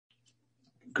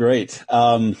Great.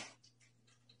 And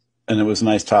it was a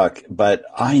nice talk, but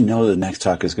I know the next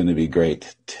talk is going to be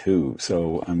great too.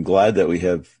 So I'm glad that we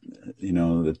have,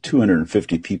 the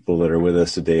 250 people that are with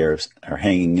us today are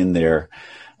hanging in there,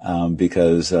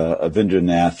 because Avindra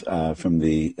Nath from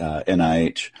the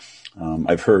NIH,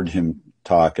 I've heard him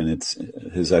talk, and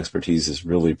his expertise is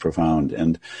really profound,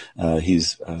 and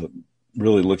he's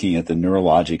really looking at the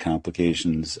neurologic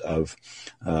complications of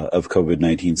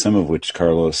COVID-19, some of which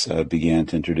Carlos began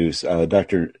to introduce.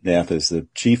 Dr. Nath is the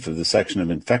chief of the section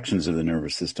of infections of the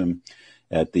nervous system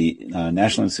at the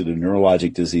National Institute of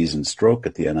Neurologic Disease and Stroke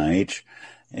at the NIH.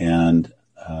 And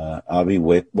Avi,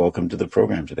 welcome to the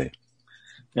program today.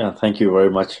 Yeah, thank you very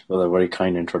much for the very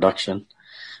kind introduction.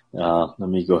 Let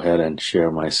me go ahead and share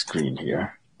my screen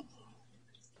here.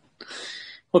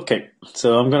 Okay,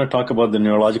 so I'm going to talk about the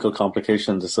neurological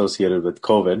complications associated with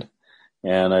COVID,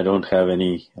 and I don't have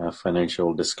any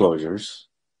financial disclosures.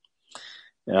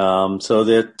 So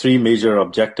there are three major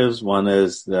objectives. One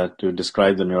is to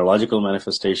describe the neurological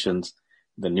manifestations,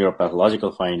 the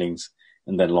neuropathological findings,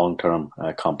 and then long-term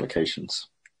complications.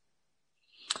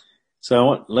 So I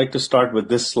would like to start with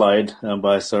this slide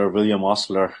by Sir William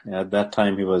Osler. At that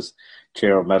time, he was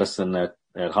chair of medicine at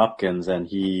Hopkins, and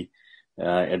he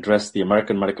addressed the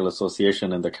American Medical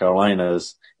Association in the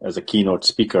Carolinas as a keynote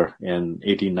speaker in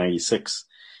 1896.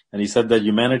 And he said that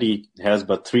humanity has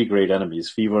but three great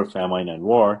enemies: fever, famine, and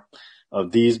war.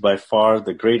 Of these, by far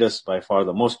the greatest, by far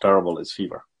the most terrible is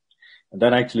fever. And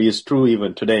that actually is true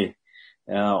even today.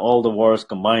 All the wars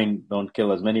combined don't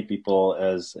kill as many people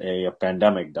as a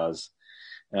pandemic does.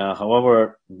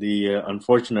 However, the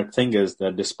unfortunate thing is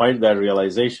that despite that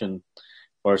realization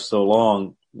for so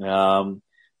long,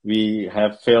 we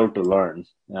have failed to learn.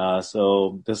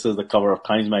 So this is the cover of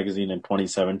Times Magazine in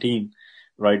 2017,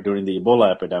 right during the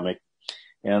Ebola epidemic.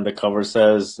 And the cover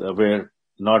says, we're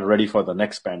not ready for the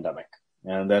next pandemic.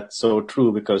 And that's so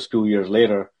true, because 2 years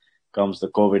later comes the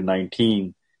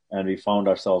COVID-19, and we found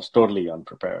ourselves totally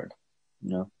unprepared.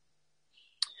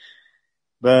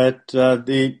 But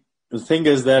the thing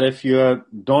is that if you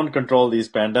don't control these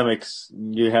pandemics,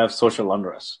 you have social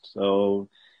unrest. So,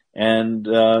 and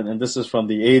this is from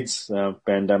the AIDS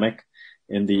pandemic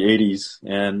in the 80s,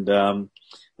 and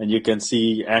you can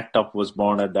see ACT UP was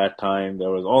born at that time.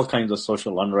 There was all kinds of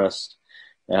social unrest,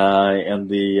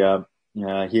 and here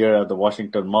at the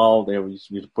Washington Mall,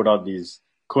 we put out these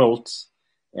quilts,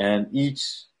 and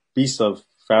each piece of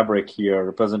fabric here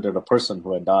represented a person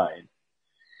who had died.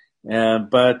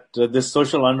 But this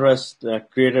social unrest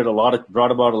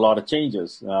brought about a lot of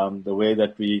changes. The way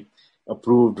that we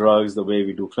approve drugs, the way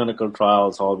we do clinical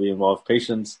trials, how we involve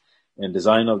patients in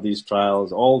design of these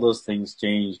trials, all those things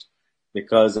changed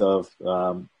because of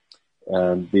the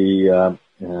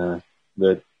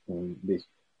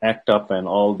ACT UP and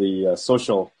all the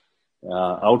social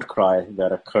outcry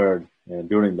that occurred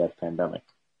during that pandemic.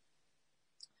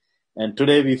 And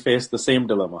today we face the same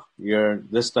dilemma.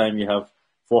 This time you have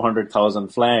 400,000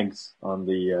 flags on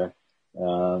the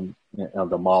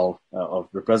mall of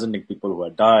representing people who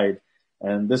had died.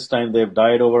 And this time they've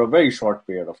died over a very short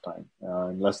period of time.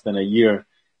 In less than a year,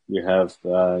 you have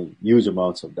huge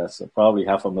amounts of deaths. So probably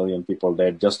 500,000 people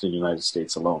dead just in the United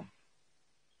States alone.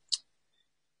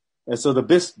 And so the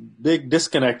big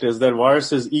disconnect is that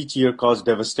viruses each year cause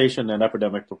devastation in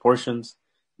epidemic proportions.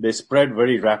 They spread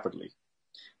very rapidly.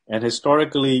 And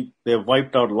historically, they've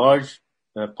wiped out large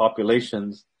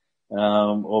populations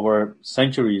over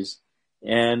centuries.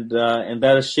 And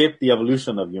that has shaped the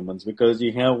evolution of humans, because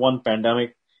you have one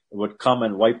pandemic, it would come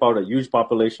and wipe out a huge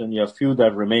population. You have few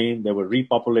that remain. They would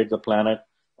repopulate the planet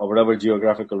or whatever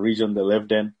geographical region they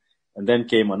lived in. And then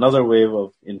came another wave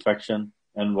of infection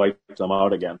and wiped them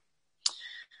out again.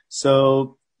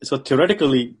 So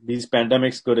theoretically, these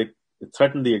pandemics could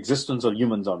threaten the existence of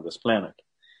humans on this planet.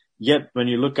 Yet, when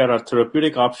you look at our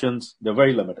therapeutic options, they're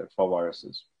very limited for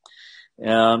viruses.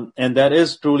 And that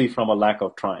is truly from a lack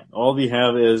of trying. All we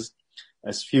have is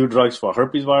as few drugs for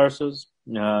herpes viruses,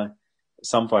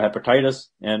 some for hepatitis,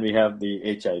 and we have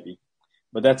the HIV.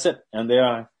 But that's it. And there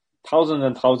are thousands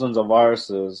and thousands of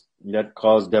viruses that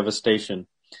cause devastation,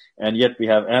 and yet we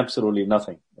have absolutely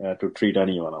nothing to treat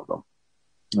any one of them.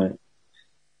 Right.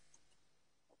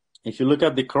 If you look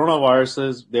at the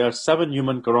coronaviruses, there are 7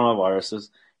 human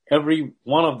coronaviruses. Every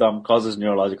one of them causes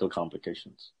neurological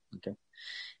complications. Okay.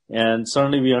 And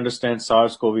certainly we understand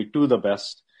SARS-CoV-2 the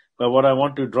best. But what I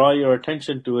want to draw your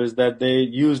attention to is that they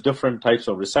use different types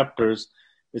of receptors.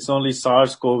 It's only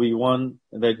SARS-CoV-1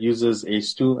 that uses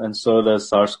ACE2, and so does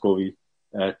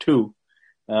SARS-CoV-2.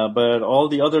 But all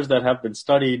the others that have been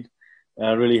studied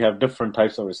really have different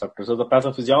types of receptors. So the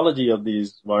pathophysiology of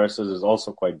these viruses is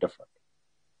also quite different.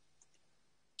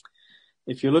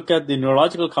 if you look at the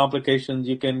neurological complications,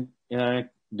 you can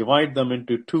divide them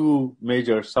into two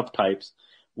major subtypes.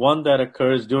 One that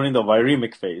occurs during the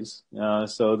viremic phase.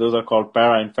 So those are called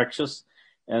para-infectious.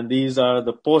 And these are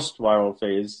the post-viral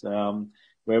phase,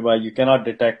 whereby you cannot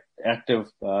detect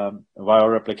active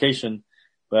viral replication,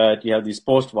 but you have these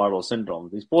post-viral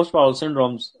syndromes. These post-viral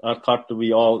syndromes are thought to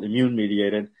be all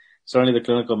immune-mediated. Certainly the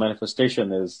clinical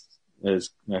manifestation is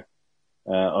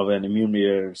of an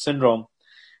immune-mediated syndrome.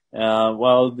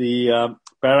 While the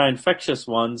para-infectious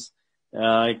ones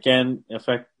can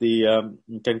affect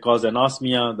can cause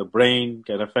anosmia, the brain,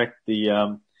 can affect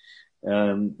the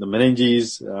meninges,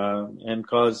 and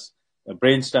cause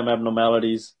brainstem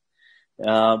abnormalities.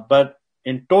 But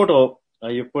in total,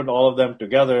 you put all of them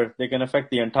together, they can affect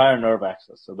the entire nerve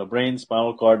axis. So the brain,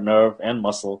 spinal cord, nerve, and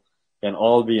muscle can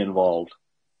all be involved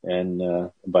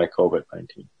by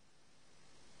COVID-19.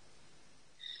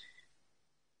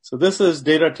 So this is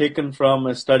data taken from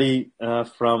a study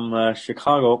from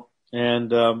Chicago,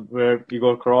 and where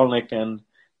Igor Korolnik and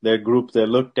their group, they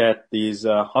looked at these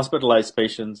hospitalized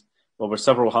patients over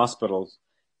several hospitals.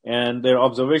 And their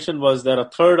observation was that a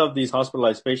third of these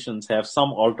hospitalized patients have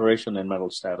some alteration in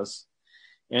mental status.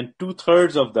 And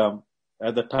 2/3 of them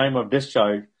at the time of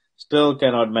discharge still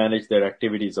cannot manage their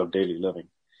activities of daily living.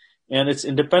 And it's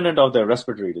independent of their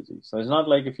respiratory disease. So it's not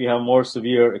like if you have more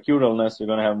severe acute illness,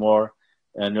 you're going to have more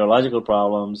neurological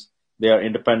problems. They are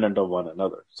independent of one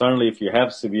another. Certainly if you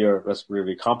have severe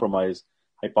respiratory compromise,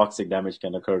 hypoxic damage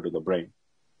can occur to the brain.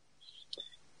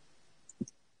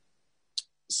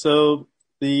 So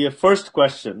the first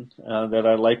question that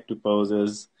I'd like to pose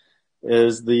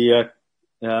is that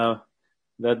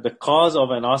the cause of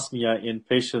anosmia in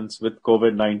patients with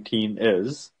COVID-19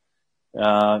 is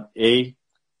A,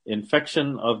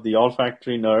 infection of the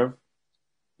olfactory nerve,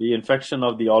 B, infection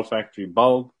of the olfactory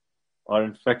bulb, or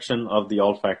infection of the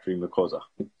olfactory mucosa.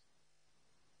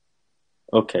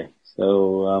 Okay,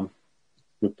 so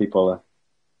give people a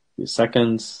few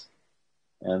seconds.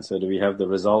 And so do we have the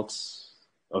results?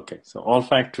 Okay, so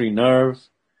olfactory nerve.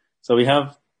 So we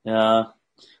have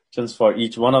options for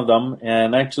each one of them.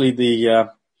 And actually the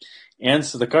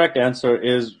correct answer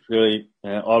is really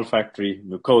olfactory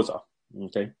mucosa.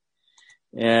 Okay.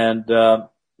 And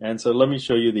so let me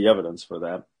show you the evidence for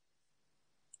that.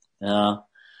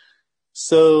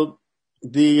 So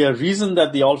the reason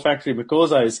that the olfactory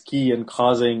mucosa is key in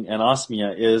causing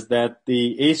anosmia is that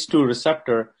the ACE2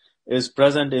 receptor is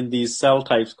present in these cell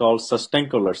types called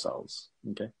sustencular cells.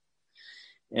 Okay.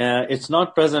 It's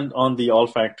not present on the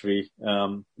olfactory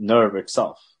nerve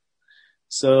itself.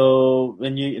 So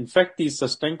when you infect these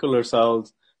sustencular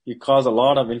cells, you cause a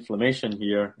lot of inflammation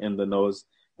here in the nose,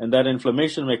 and that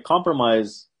inflammation may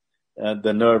compromise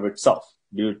the nerve itself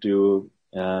due to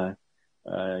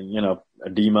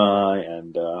edema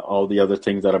and all the other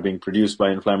things that are being produced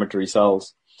by inflammatory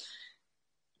cells.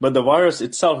 But the virus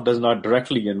itself does not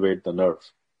directly invade the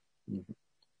nerve.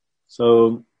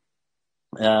 So,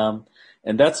 and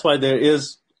that's why there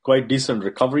is quite decent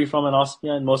recovery from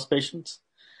anosmia in most patients,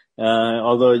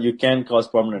 although you can cause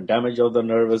permanent damage of the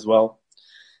nerve as well.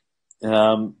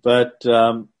 But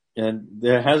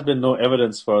there has been no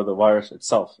evidence for the virus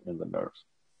itself in the nerve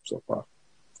so far.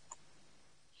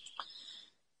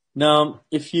 Now,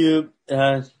 if you,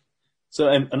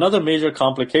 another major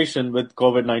complication with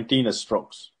COVID-19 is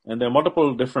strokes. And there are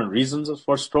multiple different reasons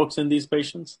for strokes in these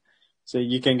patients. So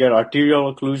you can get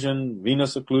arterial occlusion,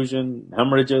 venous occlusion,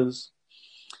 hemorrhages.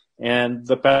 And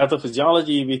the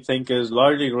pathophysiology, we think, is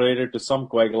largely related to some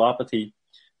coagulopathy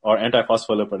or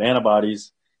antiphospholipid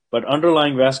antibodies. But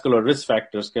underlying vascular risk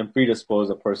factors can predispose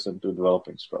a person to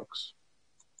developing strokes.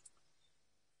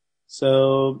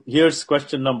 So here's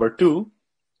question number 2.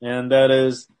 And that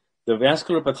is the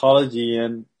vascular pathology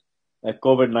in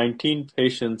COVID-19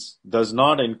 patients does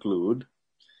not include,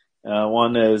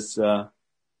 one is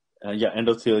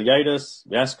endotheliitis,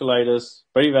 vasculitis,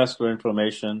 perivascular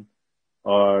inflammation,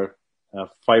 or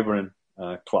fibrin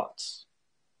clots.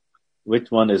 Which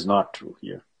one is not true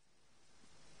here?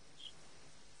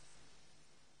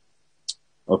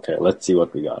 Okay, let's see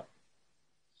what we got.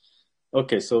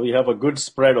 Okay, so we have a good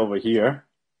spread over here.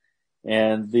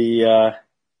 And the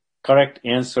correct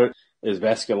answer is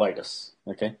vasculitis.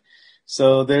 Okay.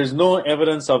 So there's no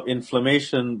evidence of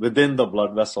inflammation within the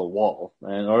blood vessel wall.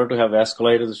 And in order to have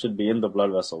vasculitis, it should be in the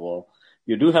blood vessel wall.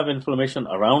 You do have inflammation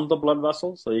around the blood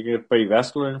vessel, so you can get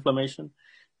perivascular inflammation.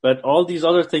 But all these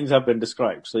other things have been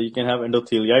described. So you can have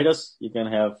endotheliitis, you can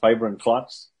have fibrin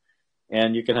clots,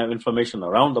 and you can have inflammation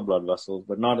around the blood vessels,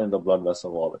 but not in the blood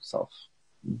vessel wall itself.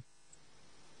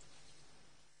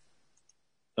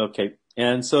 Okay.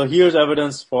 And so here's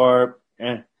evidence for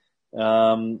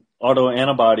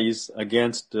autoantibodies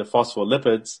against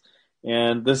phospholipids.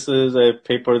 And this is a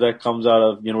paper that comes out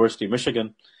of University of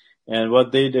Michigan. And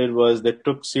what they did was they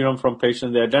took serum from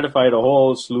patients. They identified a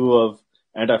whole slew of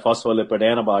antiphospholipid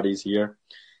antibodies here.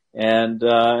 And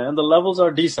the levels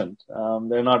are decent.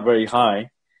 They're not very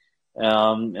high.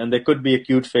 And they could be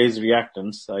acute phase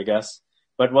reactants, I guess.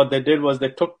 But what they did was they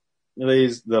took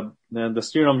the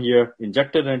serum here,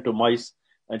 injected it into mice,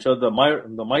 and showed the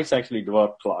mice actually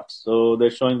developed clots. So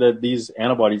they're showing that these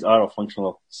antibodies are of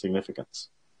functional significance.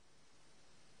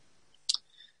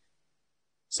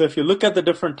 So if you look at the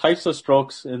different types of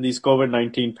strokes in these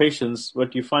COVID-19 patients,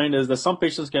 what you find is that some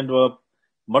patients can develop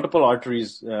multiple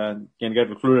arteries can get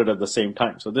occluded at the same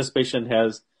time. So this patient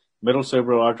has middle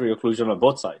cerebral artery occlusion on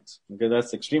both sides. Okay,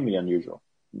 that's extremely unusual.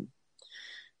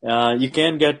 You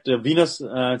can get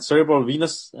cerebral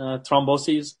venous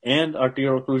thromboses and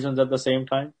arterial occlusions at the same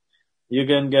time. You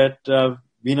can get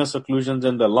venous occlusions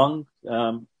in the lung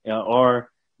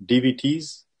or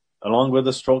DVTs along with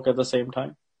the stroke at the same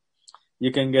time.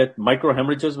 You can get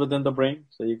microhemorrhages within the brain.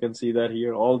 So you can see that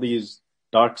here. All these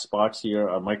dark spots here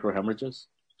are microhemorrhages.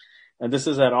 And this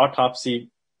is at autopsy.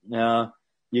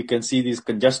 You can see these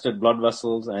congested blood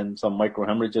vessels and some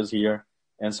microhemorrhages here.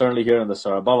 And certainly here in the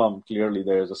cerebellum, clearly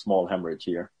there is a small hemorrhage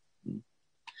here.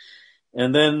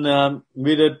 And then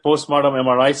we did postmortem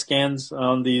MRI scans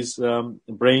on these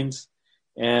brains.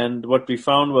 And what we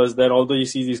found was that although you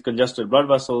see these congested blood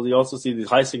vessels, you also see these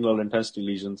high signal intensity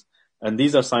lesions. And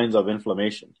these are signs of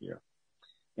inflammation here.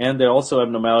 And there are also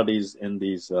abnormalities in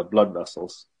these blood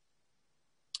vessels.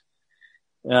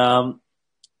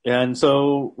 And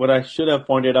so what I should have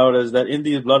pointed out is that in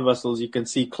these blood vessels, you can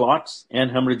see clots and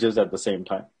hemorrhages at the same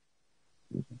time.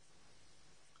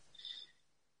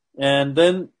 And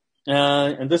then,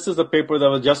 and this is a paper that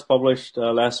was just published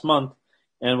last month.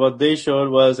 And what they showed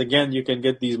was, again, you can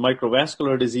get these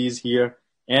microvascular disease here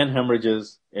and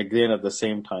hemorrhages again at the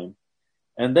same time.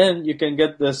 And then you can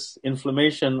get this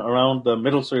inflammation around the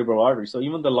middle cerebral artery. So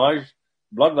even the large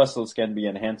blood vessels can be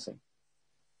enhancing,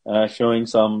 showing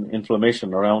some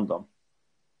inflammation around them.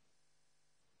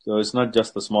 So it's not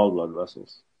just the small blood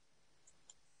vessels.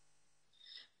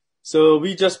 So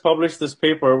we just published this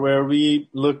paper where we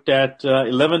looked at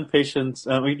 11 patients.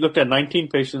 We looked at 19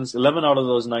 patients. 11 out of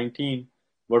those 19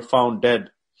 were found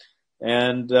dead.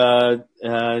 And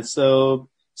so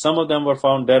some of them were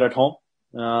found dead at home.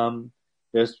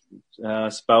 Their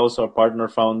spouse or partner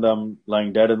found them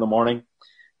lying dead in the morning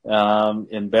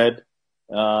in bed.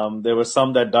 There were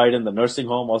some that died in the nursing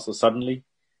home also suddenly.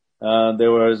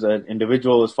 There was an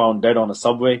individual who was found dead on a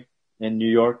subway in New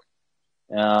York.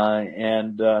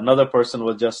 And another person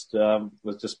was just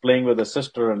playing with his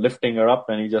sister and lifting her up,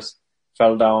 and he just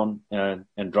fell down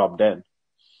and dropped dead.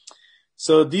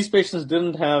 So these patients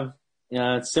didn't have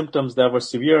symptoms that were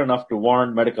severe enough to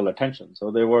warrant medical attention.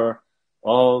 So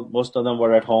most of them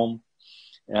were at home.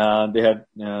 They had,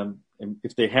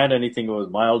 if they had anything, it was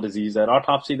mild disease. At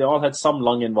autopsy, they all had some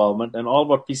lung involvement, and all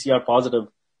were PCR positive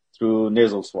through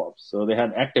nasal swabs. So they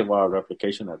had active viral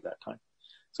replication at that time.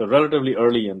 So relatively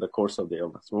early in the course of the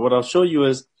illness. But what I'll show you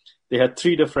is they had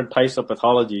 3 different types of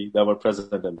pathology that were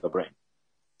present in the brain.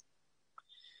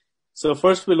 So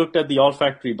first we looked at the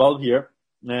olfactory bulb here.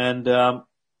 And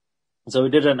so we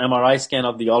did an MRI scan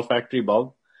of the olfactory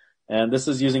bulb. And this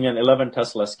is using an 11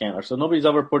 Tesla scanner. So nobody's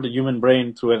ever put a human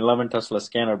brain through an 11 Tesla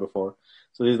scanner before.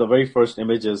 So these are the very first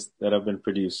images that have been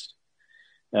produced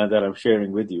that I'm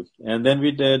sharing with you. And then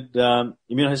we did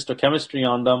immunohistochemistry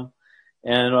on them.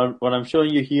 And what I'm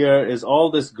showing you here is all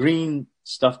this green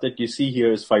stuff that you see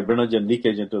here is fibrinogen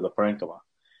leakage into the parenchyma.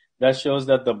 That shows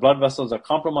that the blood vessels are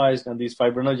compromised, and this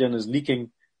fibrinogen is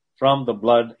leaking from the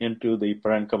blood into the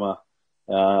parenchyma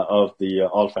of the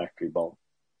olfactory bulb.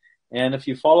 And if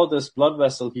you follow this blood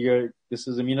vessel here, this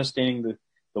is immunostaining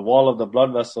the wall of the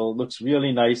blood vessel. It looks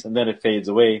really nice, and then it fades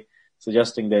away,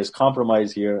 suggesting there's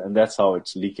compromise here, and that's how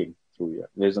it's leaking through here.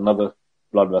 There's another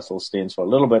blood vessel, stains for a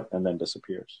little bit, and then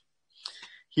disappears.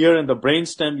 Here in the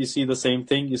brainstem, you see the same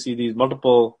thing. You see these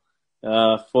multiple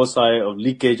foci of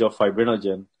leakage of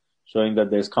fibrinogen, showing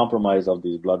that there's compromise of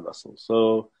these blood vessels.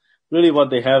 So really what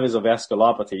they have is a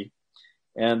vasculopathy.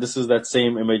 And this is that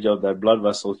same image of that blood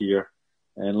vessel here.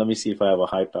 And let me see if I have a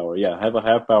high power. Yeah, I have a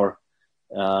high power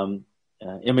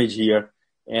image here.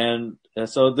 And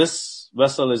so this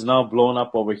vessel is now blown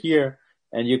up over here.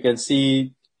 And you can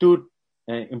see 2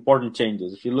 important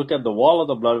changes. If you look at the wall of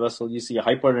the blood vessel, you see a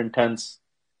hyperintense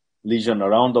lesion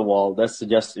around the wall. That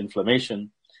suggests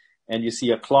inflammation. And you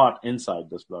see a clot inside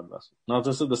this blood vessel. Now,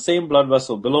 this is the same blood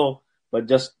vessel below, but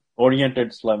just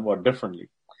oriented somewhat differently.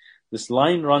 this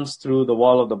line runs through the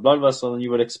wall of the blood vessel, and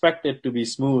you would expect it to be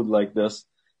smooth like this.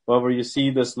 However, you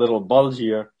see this little bulge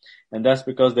here, and that's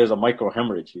because there's a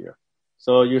microhemorrhage here.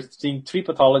 So you're seeing three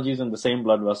pathologies in the same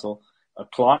blood vessel: a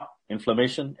clot,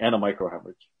 inflammation, and a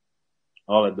microhemorrhage,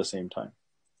 all at the same time.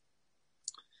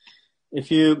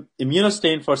 If you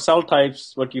immunostain for cell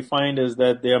types, what you find is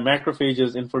that there are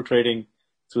macrophages infiltrating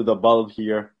through the bulb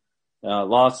here.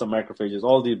 Lots of macrophages.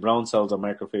 All these brown cells are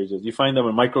macrophages. You find them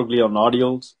in microglial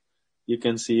nodules. You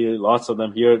can see lots of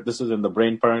them here. This is in the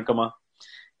brain parenchyma.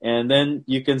 And then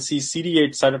you can see CD8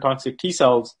 cytotoxic T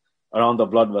cells around the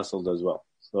blood vessels as well.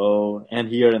 So, and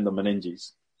here in the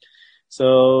meninges.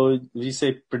 So we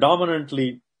say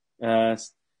predominantly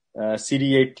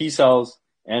CD8 T cells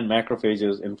and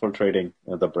macrophages infiltrating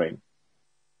the brain.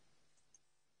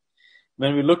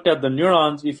 When we looked at the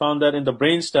neurons, we found that in the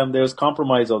brainstem there's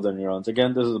compromise of the neurons.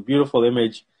 Again, this is a beautiful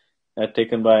image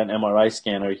taken by an MRI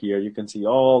scanner here. You can see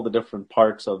all the different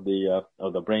parts of the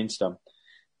brainstem.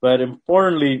 But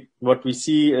importantly, what we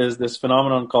see is this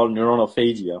phenomenon called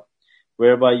neuronophagia,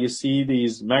 whereby you see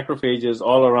these macrophages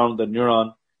all around the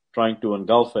neuron trying to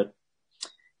engulf it.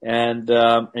 And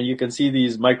you can see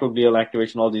these microglial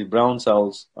activation, all these brown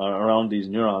cells around these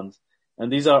neurons.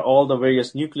 And these are all the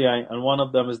various nuclei, and one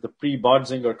of them is the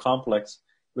pre-Bodzinger complex,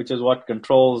 which is what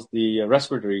controls the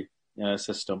respiratory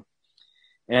system.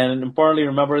 And importantly,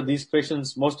 remember, these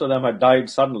patients, most of them had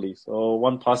died suddenly. So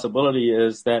one possibility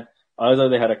is that either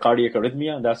they had a cardiac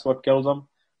arrhythmia, and that's what killed them,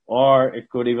 or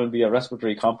it could even be a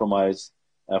respiratory compromise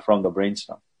from the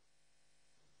brainstem.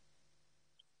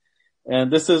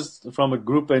 And this is from a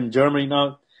group in Germany.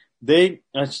 Now, they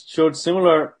showed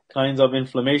similar kinds of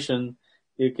inflammation.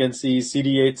 You can see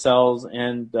CD8 cells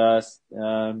and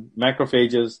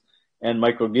macrophages and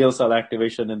microglial cell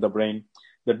activation in the brain.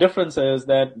 The difference is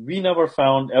that we never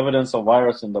found evidence of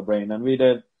virus in the brain, and we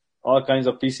did all kinds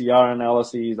of PCR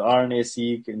analyses,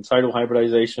 RNA-seq, in situ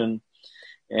hybridization,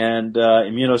 and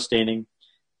immunostaining.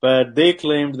 But they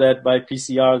claimed that by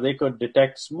PCR, they could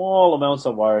detect small amounts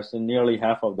of virus in nearly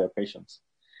half of their patients.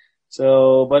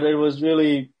 So, but it was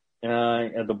really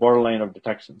at the borderline of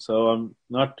detection. So I'm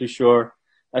not too sure.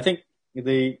 I think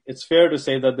it's fair to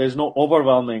say that there's no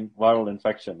overwhelming viral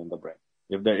infection in the brain.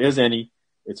 If there is any,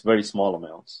 it's very small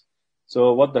amounts.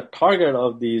 So what the target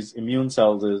of these immune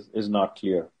cells is not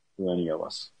clear to any of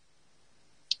us.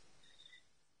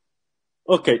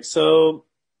 Okay, so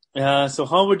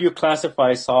how would you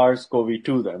classify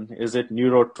SARS-CoV-2 then? Is it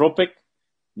neurotropic,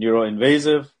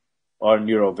 neuroinvasive, or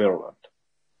neurovirulent?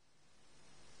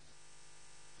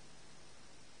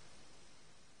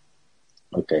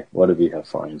 Okay, what do we have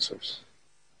for answers?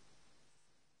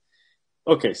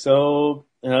 Okay, so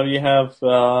we have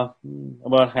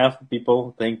about half the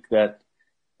people think that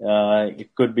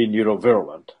it could be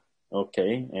neurovirulent.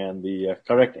 Okay, and the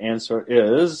correct answer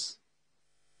is,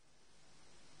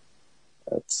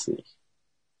 let's see.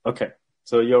 Okay,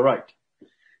 so you're right.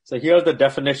 So here are the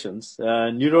definitions.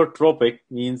 Neurotropic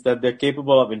means that they're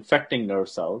capable of infecting nerve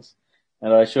cells.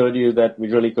 And I showed you that we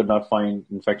really could not find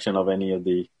infection of any of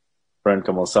the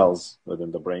parenchymal cells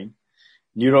within the brain.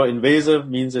 Neuroinvasive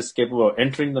means it's capable of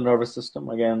entering the nervous system.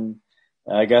 Again,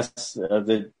 I guess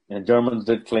the Germans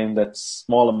did claim that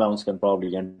small amounts can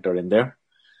probably enter in there.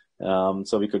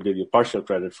 So we could give you partial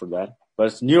credit for that. But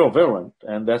it's neurovirulent,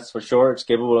 and that's for sure. It's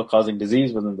capable of causing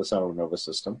disease within the central nervous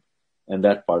system, and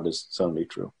that part is certainly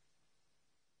true.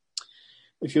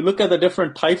 If you look at the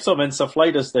different types of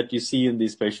encephalitis that you see in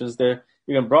these patients,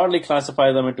 you can broadly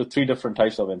classify them into three different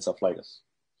types of encephalitis.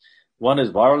 One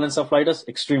is viral encephalitis,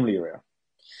 extremely rare.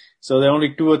 So there are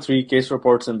only 2 or 3 case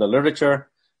reports in the literature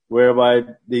whereby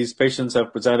these patients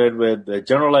have presented with a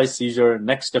generalized seizure,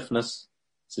 neck stiffness,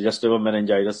 suggestive of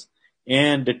meningitis,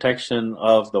 and detection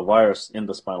of the virus in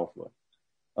the spinal fluid.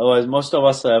 Otherwise, most of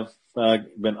us have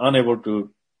been unable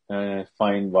to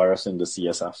find virus in the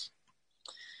CSF.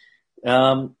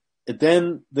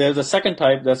 Then there's a second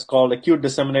type that's called acute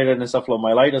disseminated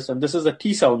encephalomyelitis, and this is a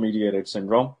T-cell mediated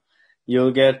syndrome.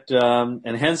 You'll get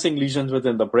enhancing lesions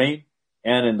within the brain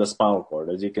and in the spinal cord.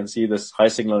 As you can see, this high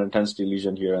signal intensity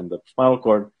lesion here in the spinal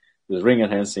cord, there's ring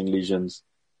enhancing lesions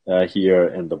here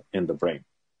in the brain.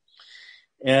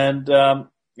 And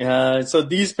so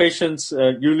these patients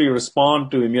usually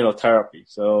respond to immunotherapy.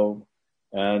 So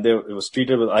it was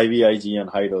treated with IVIG and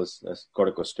high dose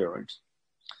corticosteroids.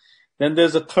 Then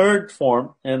there's a third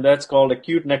form, and that's called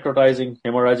acute necrotizing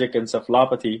hemorrhagic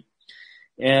encephalopathy.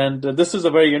 And this is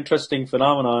a very interesting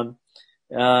phenomenon.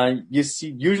 You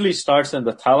see, usually starts in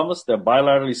the thalamus. There are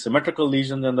bilaterally symmetrical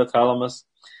lesions in the thalamus,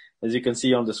 as you can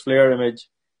see on this FLAIR image.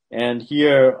 And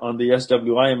here on the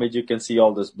SWI image, you can see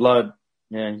all this blood.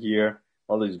 And here,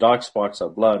 all these dark spots are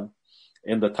blood.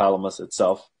 in the thalamus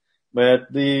itself.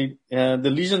 But the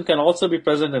lesion can also be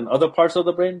present in other parts of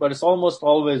the brain, but it's almost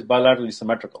always bilaterally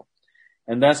symmetrical.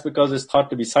 And that's because it's thought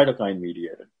to be cytokine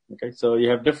mediated. Okay, so you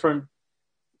have different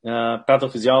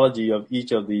pathophysiology of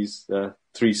each of these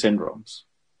three syndromes.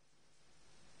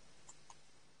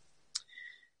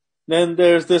 Then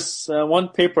there's this one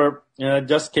paper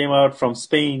just came out from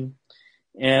Spain,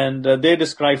 and they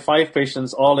describe 5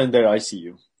 patients all in their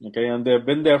ICU. Okay, and they've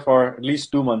been there for at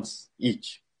least 2 months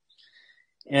each.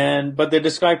 But they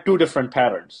describe 2 different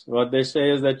patterns. What they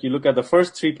say is that you look at the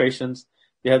first 3 patients,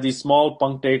 they have these small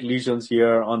punctate lesions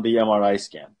here on the MRI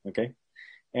scan. Okay,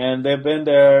 and they've been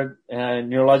there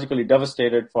neurologically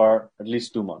devastated for at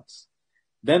least 2 months.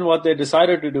 Then what they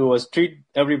decided to do was treat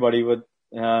everybody with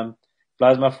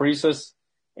plasmapheresis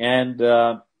and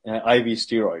IV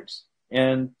steroids.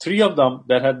 And 3 of them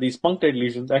that had these punctate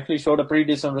lesions actually showed a pretty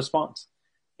decent response.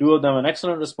 2 of them an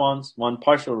excellent response, 1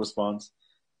 partial response.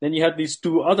 Then you had these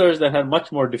 2 others that had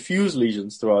much more diffuse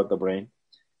lesions throughout the brain,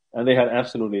 and they had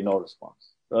absolutely no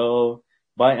response. So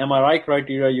by MRI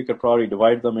criteria, you could probably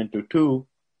divide them into 2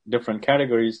 different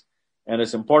categories, and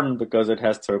it's important because it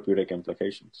has therapeutic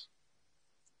implications.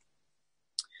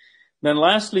 Then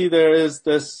lastly, there is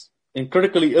this, in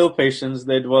critically ill patients,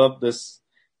 they develop this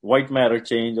white matter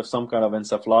change of some kind of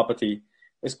encephalopathy.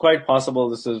 It's quite possible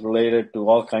this is related to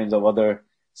all kinds of other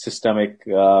systemic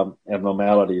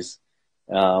abnormalities,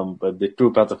 but the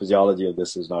true pathophysiology of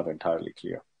this is not entirely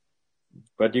clear.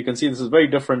 But you can see this is very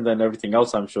different than everything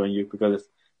else I'm showing you because it's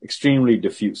extremely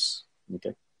diffuse,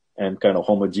 okay, and kind of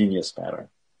homogeneous pattern.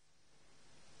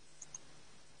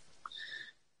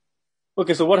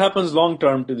 Okay, so what happens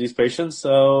long-term to these patients?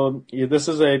 So this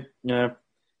is a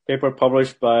paper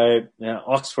published by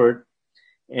Oxford,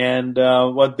 and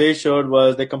what they showed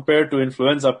was they compared to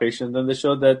influenza patients, and they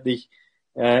showed that the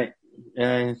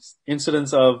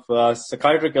incidence of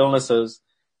psychiatric illnesses,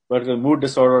 particularly mood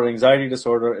disorder, anxiety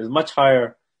disorder, is much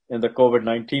higher in the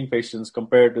COVID-19 patients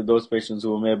compared to those patients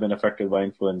who may have been affected by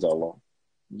influenza alone.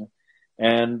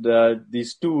 And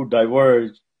these 2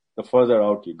 diverge the further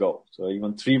out you go. So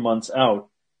even 3 months out,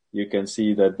 you can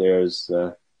see that there's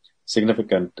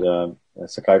significant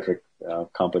psychiatric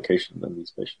complications in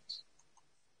these patients.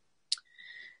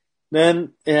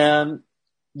 Then the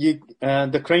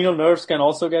cranial nerves can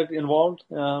also get involved.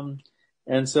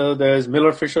 And so there's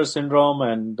Miller-Fisher syndrome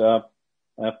and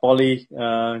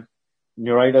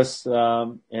polyneuritis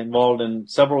involved in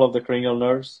several of the cranial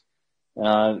nerves,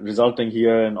 resulting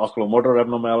here in oculomotor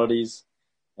abnormalities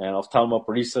and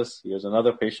ophthalmoparesis. Here's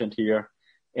another patient here.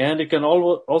 And it can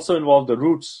also involve the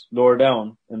roots lower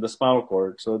down in the spinal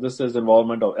cord. So this is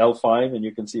involvement of L5, and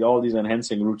you can see all these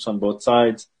enhancing roots on both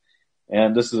sides.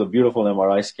 And this is a beautiful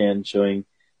MRI scan showing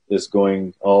this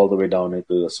going all the way down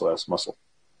into the psoas muscle.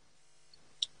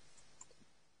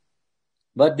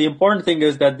 But the important thing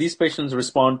is that these patients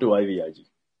respond to IVIG.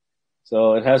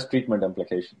 So it has treatment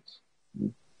implications.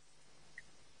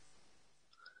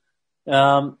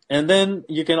 And then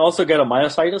you can also get a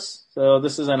myositis. So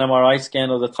this is an MRI scan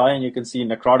of the thigh, and you can see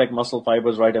necrotic muscle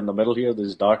fibers right in the middle here.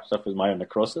 This dark stuff is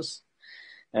myonecrosis.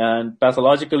 And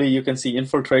pathologically, you can see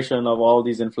infiltration of all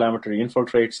these inflammatory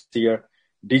infiltrates here,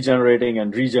 degenerating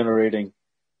and regenerating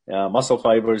muscle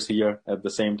fibers here at the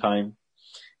same time.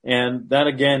 And that,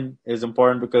 again, is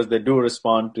important because they do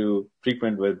respond to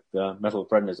treatment with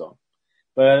methylprednisone.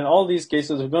 But in all these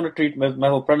cases, if you're going to treat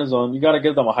methylprednisone, you got to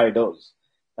give them a high dose.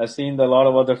 I've seen that a lot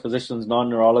of other physicians,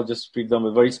 non-neurologists, treat them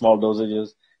with very small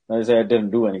dosages, and they say it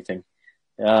didn't do anything.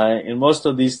 In most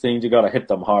of these things, you got to hit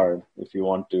them hard if you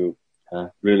want to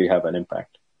really have an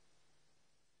impact.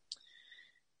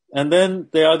 And then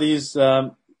there are these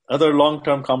other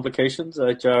long-term complications,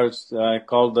 which are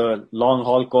called the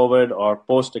long-haul COVID or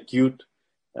post-acute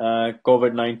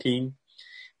COVID-19.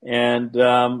 And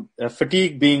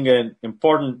fatigue being an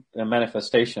important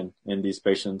manifestation in these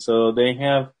patients. So they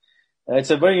have,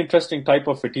 it's a very interesting type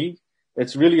of fatigue.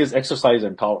 It really is exercise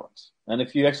intolerance. And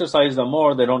if you exercise them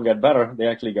more, they don't get better, they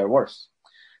actually get worse.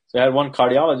 So I had one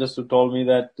cardiologist who told me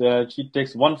that she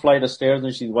takes 1 flight of stairs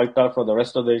and she's wiped out for the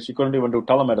rest of the day. She couldn't even do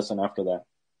telemedicine after that.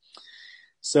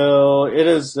 So it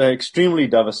is extremely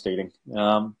devastating.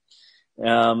 And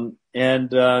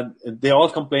they all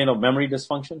complain of memory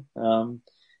dysfunction.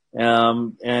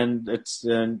 And it's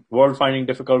word-finding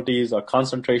difficulties or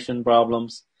concentration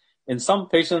problems. In some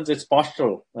patients, it's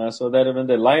postural, so that when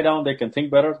they lie down, they can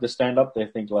think better. If they stand up, they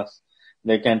think less.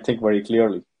 They can think very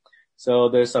clearly. So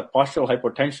there's a postural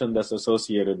hypotension that's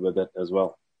associated with it as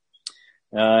well.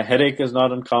 Headache is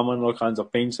not uncommon, all kinds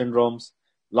of pain syndromes,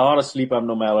 a lot of sleep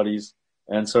abnormalities,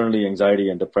 and certainly anxiety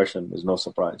and depression is no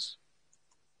surprise.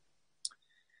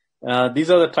 These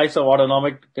are the types of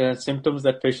autonomic symptoms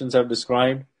that patients have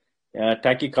described.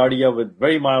 Tachycardia with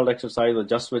very mild exercise or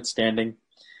just with standing,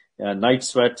 night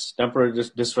sweats, temporary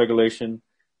dysregulation.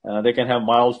 They can have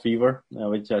mild fever,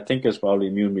 which I think is probably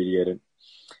immune mediated,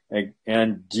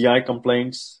 and GI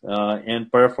complaints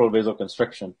and peripheral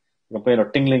vasoconstriction. Complaint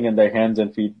of tingling in their hands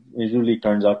and feet usually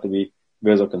turns out to be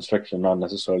vasoconstriction, not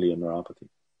necessarily a neuropathy.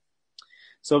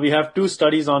 So we have 2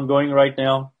 studies ongoing right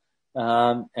now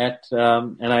at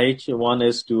NIH. One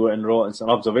is to enroll, it's an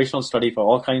observational study for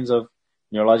all kinds of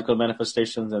neurological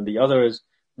manifestations, and the other is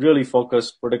really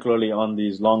focused particularly on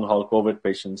these long-haul COVID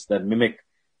patients that mimic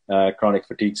chronic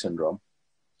fatigue syndrome.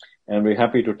 And we're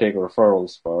happy to take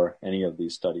referrals for any of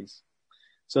these studies.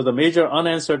 So the major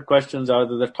unanswered questions are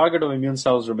that the target of immune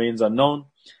cells remains unknown.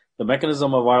 The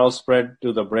mechanism of viral spread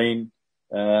to the brain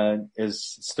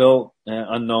is still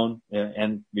unknown,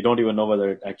 and we don't even know whether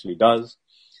it actually does.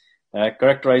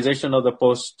 Characterization of the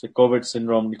post-COVID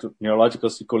syndrome neurological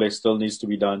sequelae still needs to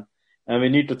be done, and we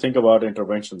need to think about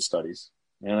intervention studies.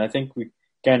 And I think we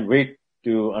can't wait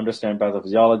to understand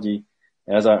pathophysiology.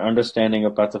 As our understanding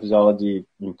of pathophysiology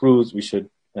improves, we should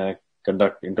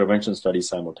conduct intervention studies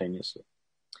simultaneously.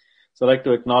 So I'd like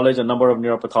to acknowledge a number of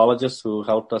neuropathologists who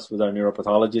helped us with our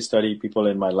neuropathology study, people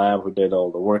in my lab who did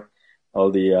all the work.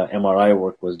 All the MRI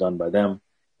work was done by them.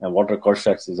 And Walter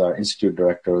Korshaks is our institute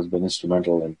director, who's been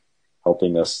instrumental in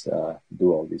helping us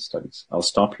do all these studies. I'll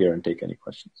stop here and take any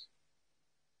questions.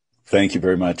 Thank you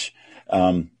very much.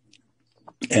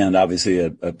 And obviously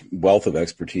a wealth of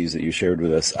expertise that you shared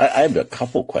with us. I have a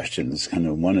couple questions. Kind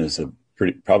of one is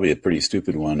probably a pretty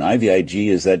stupid one. IVIG,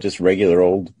 is that just regular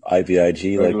old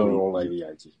IVIG? Regular old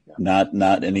IVIG, yeah.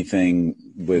 Not anything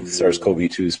with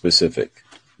SARS-CoV-2 specific?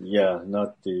 Yeah,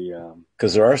 not the...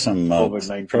 Because there are some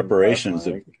preparations.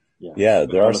 Plasma, right?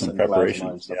 There are some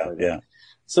preparations. Yeah.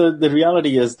 So the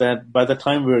reality is that by the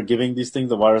time we're giving these things,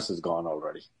 the virus is gone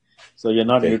already. So you're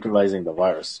not neutralizing the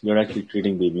virus. You're actually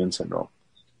treating the immune syndrome.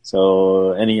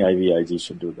 So any IVIG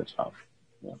should do the job.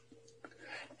 Yeah.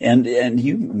 And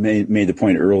you made the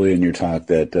point earlier in your talk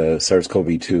that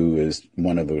SARS-CoV-2 is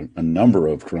one of a number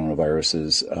of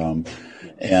coronaviruses.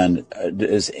 And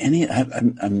is any?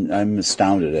 I'm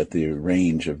astounded at the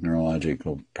range of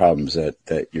neurological problems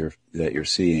that you're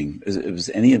seeing. Is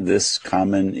any of this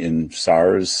common in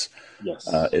SARS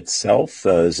itself?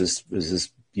 Is this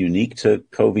unique to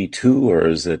CoV-2, or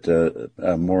is it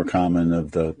more common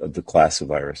of the class of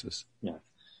viruses? Yeah.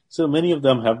 So many of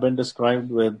them have been described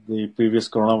with the previous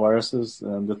coronaviruses.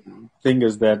 And the thing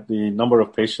is that the number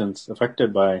of patients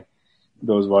affected by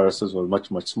those viruses was much,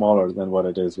 much smaller than what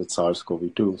it is with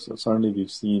SARS-CoV-2. So certainly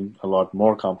we've seen a lot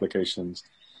more complications,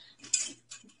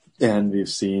 and we've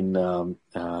seen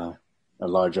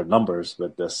larger numbers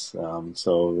with this.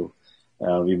 So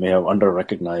we may have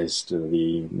under-recognized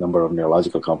the number of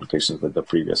neurological complications with the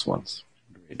previous ones.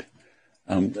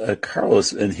 Great.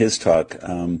 Carlos, in his talk,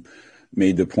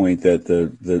 made the point that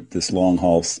this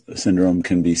long-haul syndrome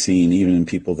can be seen even in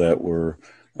people that were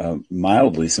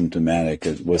mildly symptomatic.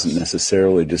 It wasn't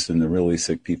necessarily just in the really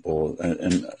sick people.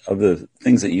 And of the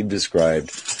things that you've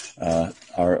described,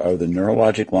 are the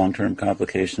neurologic long-term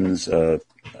complications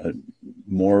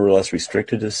more or less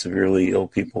restricted to severely ill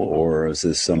people, or is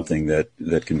this something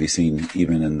that can be seen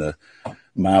even in the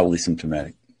mildly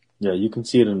symptomatic? Yeah, you can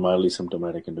see it in mildly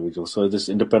symptomatic individuals. So it's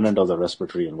independent of the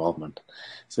respiratory involvement.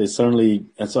 So it's certainly,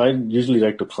 and so I usually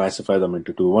like to classify them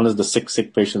into 2. One is the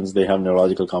sick patients, they have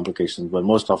neurological complications, but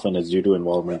most often it's due to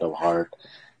involvement of heart,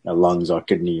 lungs, or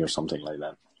kidney or something like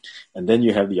that. And then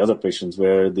you have the other patients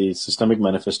where the systemic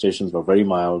manifestations were very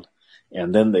mild,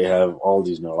 and then they have all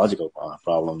these neurological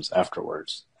problems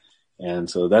afterwards. And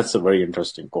so that's a very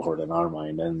interesting cohort in our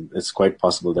mind, and it's quite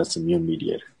possible that's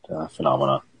immune-mediated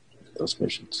phenomena in those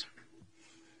patients.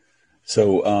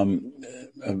 So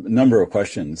a number of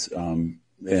questions, and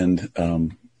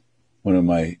one of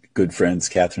my good friends,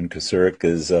 Catherine Kosurik,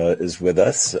 is with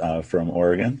us from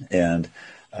Oregon, and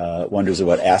wonders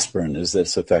about aspirin. Is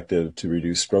this effective to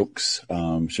reduce strokes?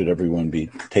 Should everyone be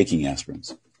taking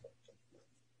aspirins?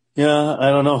 Yeah,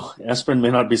 I don't know. Aspirin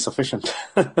may not be sufficient.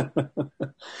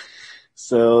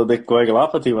 So the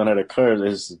coagulopathy, when it occurs,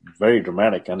 is very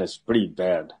dramatic and it's pretty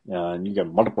bad. And you get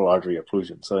multiple artery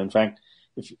occlusion. So in fact,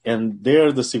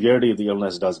 the severity of the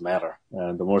illness does matter.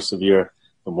 And the more severe,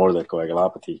 the more the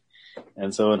coagulopathy.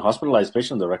 And so in hospitalized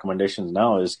patients, the recommendations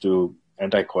now is to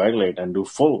anticoagulate and do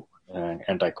full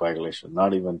anticoagulation.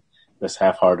 Not even this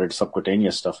half-hearted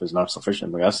subcutaneous stuff is not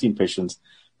sufficient. I've seen patients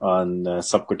on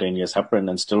subcutaneous heparin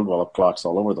and still develop clots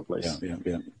all over the place.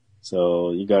 Yeah.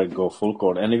 So you got to go full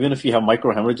court. And even if you have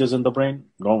microhemorrhages in the brain,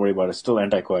 don't worry about it. Still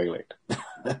anticoagulate.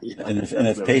 Yeah, And if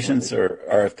very patients funny.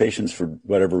 if patients for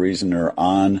whatever reason are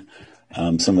on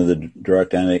some of the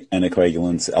direct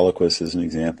anticoagulants, Eliquis is an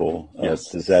example, Yes.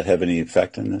 does that have any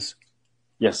effect in this?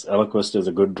 Yes, Eliquis is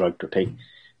a good drug to take.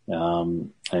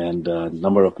 And a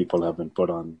number of people have been put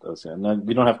on those. And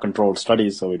we don't have controlled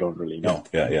studies, so we don't really know.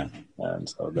 Yeah. And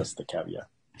so that's the caveat.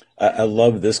 I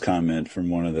love this comment from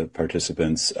one of the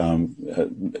participants.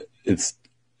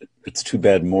 It's too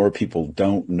bad more people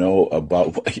don't know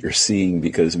about what you're seeing,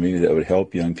 because maybe that would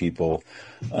help young people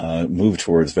move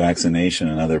towards vaccination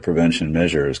and other prevention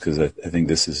measures. Because I think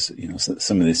this is,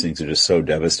 some of these things are just so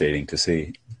devastating to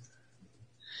see.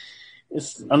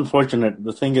 It's unfortunate.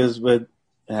 The thing is,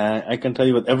 I can tell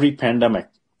you, with every pandemic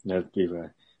that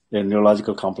the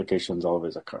neurological complications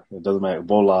always occur. It doesn't matter,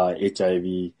 Ebola,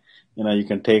 HIV, you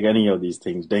can take any of these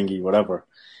things, dengue, whatever.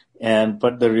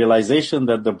 But the realization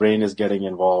that the brain is getting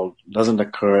involved doesn't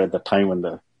occur at the time when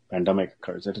the pandemic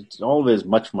occurs. It's always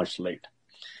much, much late.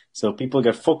 So people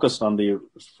get focused on the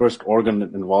first organ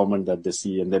involvement that they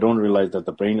see, and they don't realize that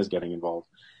the brain is getting involved.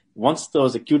 Once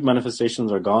those acute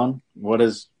manifestations are gone, what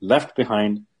is left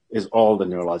behind is all the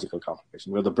neurological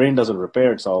complications. Where the brain doesn't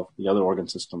repair itself, the other organ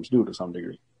systems do to some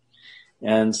degree.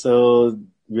 And so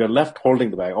we are left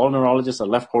holding the bag. All neurologists are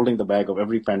left holding the bag of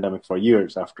every pandemic for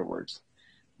years afterwards.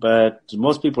 But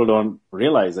most people don't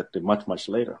realize it much, much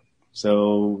later.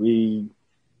 So we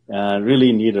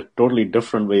really need a totally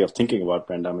different way of thinking about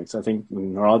pandemics. I think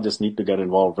neurologists need to get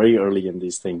involved very early in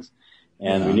these things.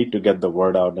 And we need to get the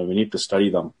word out, and we need to study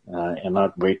them and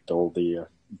not wait till the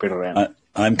bitter end.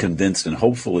 I'm convinced, and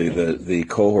hopefully the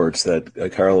cohorts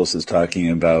that Carlos is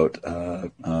talking about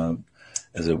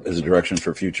as a direction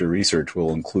for future research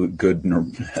will include good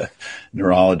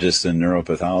neurologists and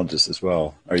neuropathologists as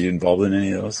well. Are you involved in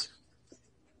any of those?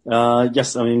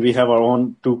 Yes, we have our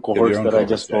own two cohorts that I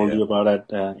just told you about at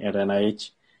NIH.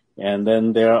 And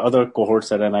then there are other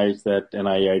cohorts at NIH that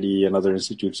NIID and other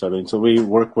institutes are doing. So we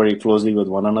work very closely with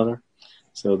one another,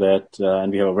 so that,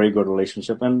 and we have a very good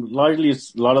relationship. And largely,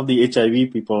 a lot of the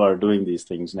HIV people are doing these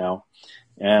things now.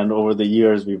 And over the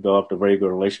years, we've developed a very good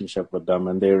relationship with them,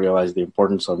 and they realize the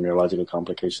importance of neurological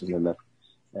complications in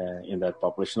that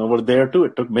population. Over there too,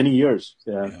 it took many years.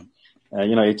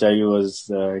 HIV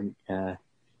was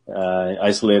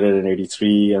isolated in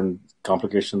 '83, and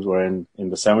complications were in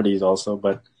the '70s also,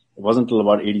 but it wasn't until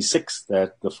about '86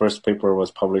 that the first paper was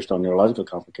published on neurological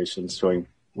complications showing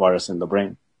virus in the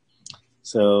brain.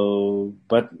 So,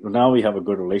 but now we have a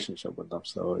good relationship with them,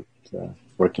 so it's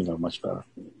working out much better.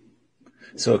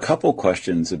 So a couple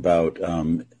questions about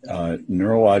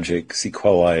neurologic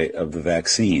sequelae of the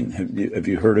vaccine. Have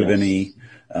you heard of any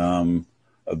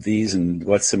of these, and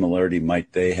what similarity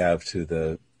might they have to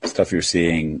the stuff you're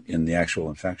seeing in the actual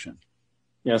infection?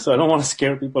 Yeah, so I don't want to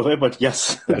scare people away, but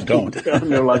yes, don't. There are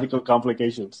neurological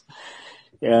complications.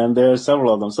 And there are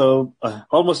several of them. So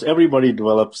almost everybody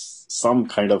develops some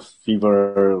kind of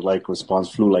fever-like response,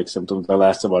 flu-like symptoms that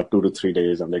last about 2 to 3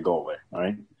 days and they go away, all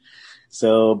right?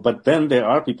 So, but then there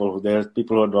are people who have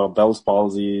Bell's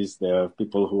palsies, there are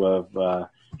people who have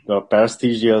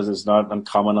paresthesias is not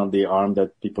uncommon on the arm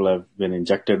that people have been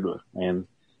injected with, and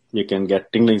you can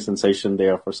get tingling sensation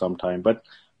there for some time. But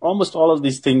almost all of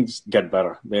these things get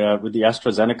better. With the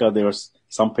AstraZeneca, there was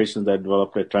some patients that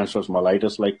developed a transverse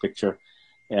myelitis-like picture,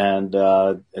 and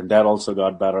that also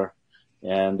got better.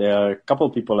 And there are a couple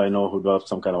of people I know who developed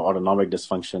some kind of autonomic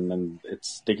dysfunction, and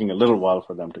it's taking a little while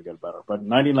for them to get better. But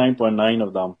 99.9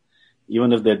 of them,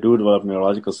 even if they do develop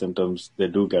neurological symptoms, they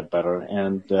do get better.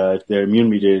 And if they're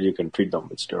immune-mediated, you can treat them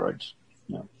with steroids.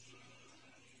 Yeah.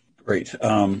 Great.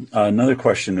 Another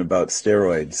question about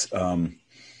steroids.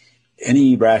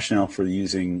 Any rationale for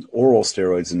using oral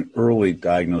steroids in early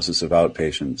diagnosis of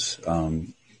outpatients?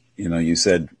 You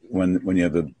said when you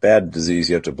have a bad disease,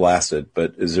 you have to blast it,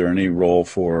 but is there any role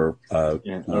for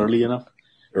early enough?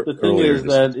 The thing is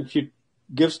that if you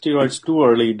give steroids too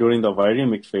early during the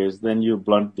viremic phase, then you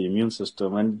blunt the immune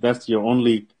system, and that's your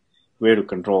only way to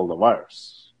control the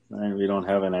virus. And we don't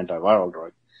have an antiviral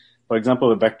drug. For example,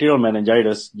 with bacterial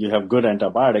meningitis, you have good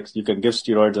antibiotics. You can give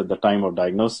steroids at the time of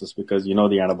diagnosis because the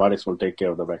antibiotics will take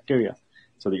care of the bacteria.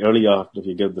 So the earlier if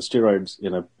you give the steroids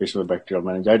in a patient with bacterial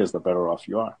meningitis, the better off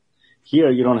you are.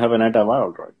 Here, you don't have an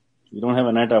antiviral drug. You don't have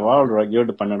an antiviral drug, you're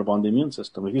dependent upon the immune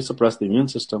system. If you suppress the immune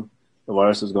system, the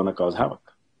virus is going to cause havoc.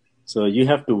 So you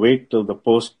have to wait till the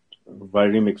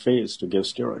post-viremic phase to give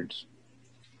steroids,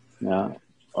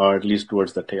 or at least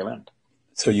towards the tail end.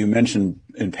 So you mentioned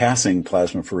in passing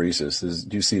plasmapheresis.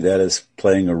 Do you see that as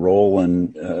playing a role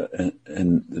in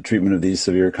the treatment of these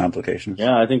severe complications?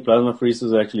 Yeah, I think plasmapheresis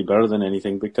is actually better than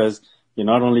anything because you're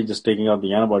not only just taking out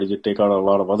the antibodies, you take out a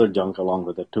lot of other junk along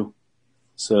with it too.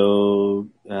 So,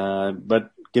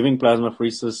 but giving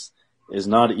plasmapheresis is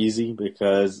not easy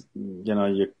because,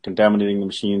 you're contaminating the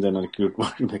machines in an acute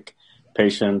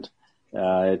patient.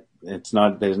 There's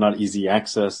not easy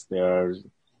access there.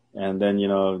 And then,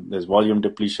 there's volume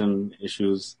depletion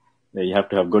issues. You have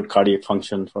to have good cardiac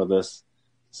function for this.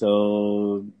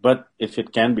 So, but if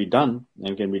it can be done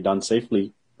and can be done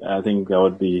safely, I think that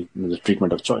would be the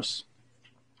treatment of choice.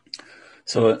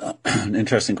 So an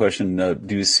interesting question.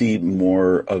 Do you see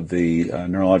more of the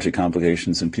neurologic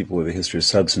complications in people with a history of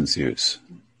substance use?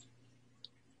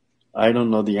 I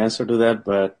don't know the answer to that,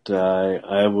 but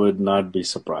I would not be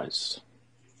surprised.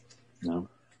 No.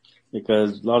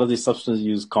 Because a lot of these substance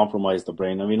use compromise the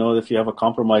brain. And we know if you have a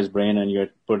compromised brain and you're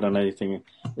put on anything,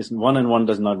 it's 1 and 1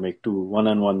 does not make 2. 1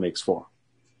 and 1 makes 4.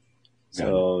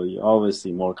 So you always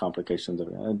see more complications.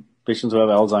 Patients who have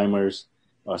Alzheimer's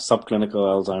or subclinical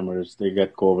Alzheimer's, they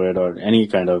get COVID or any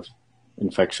kind of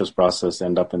infectious process,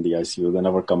 end up in the ICU. They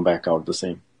never come back out the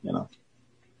same,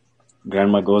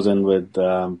 Grandma goes in with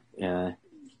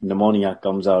pneumonia,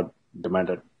 comes out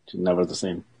demented. She's never the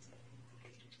same.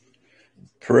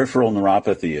 Peripheral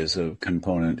neuropathy is a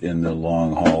component in the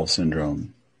long haul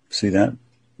syndrome. See that?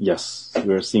 Yes,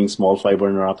 we're seeing small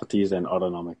fiber neuropathies and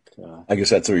autonomic. I guess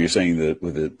that's what you're saying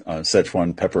with the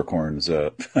Szechuan peppercorns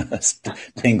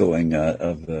tingling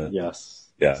of the. Yes.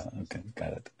 Yeah. Okay.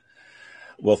 Got it.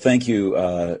 Well, thank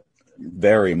you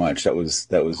very much. That was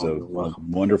a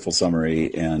wonderful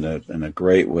summary and a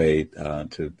great way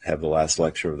to have the last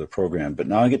lecture of the program. But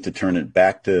now I get to turn it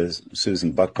back to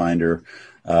Susan Buckbinder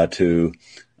to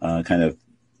kind of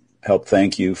help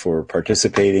thank you for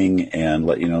participating and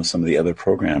let you know some of the other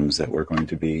programs that we're going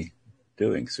to be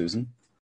doing. Susan?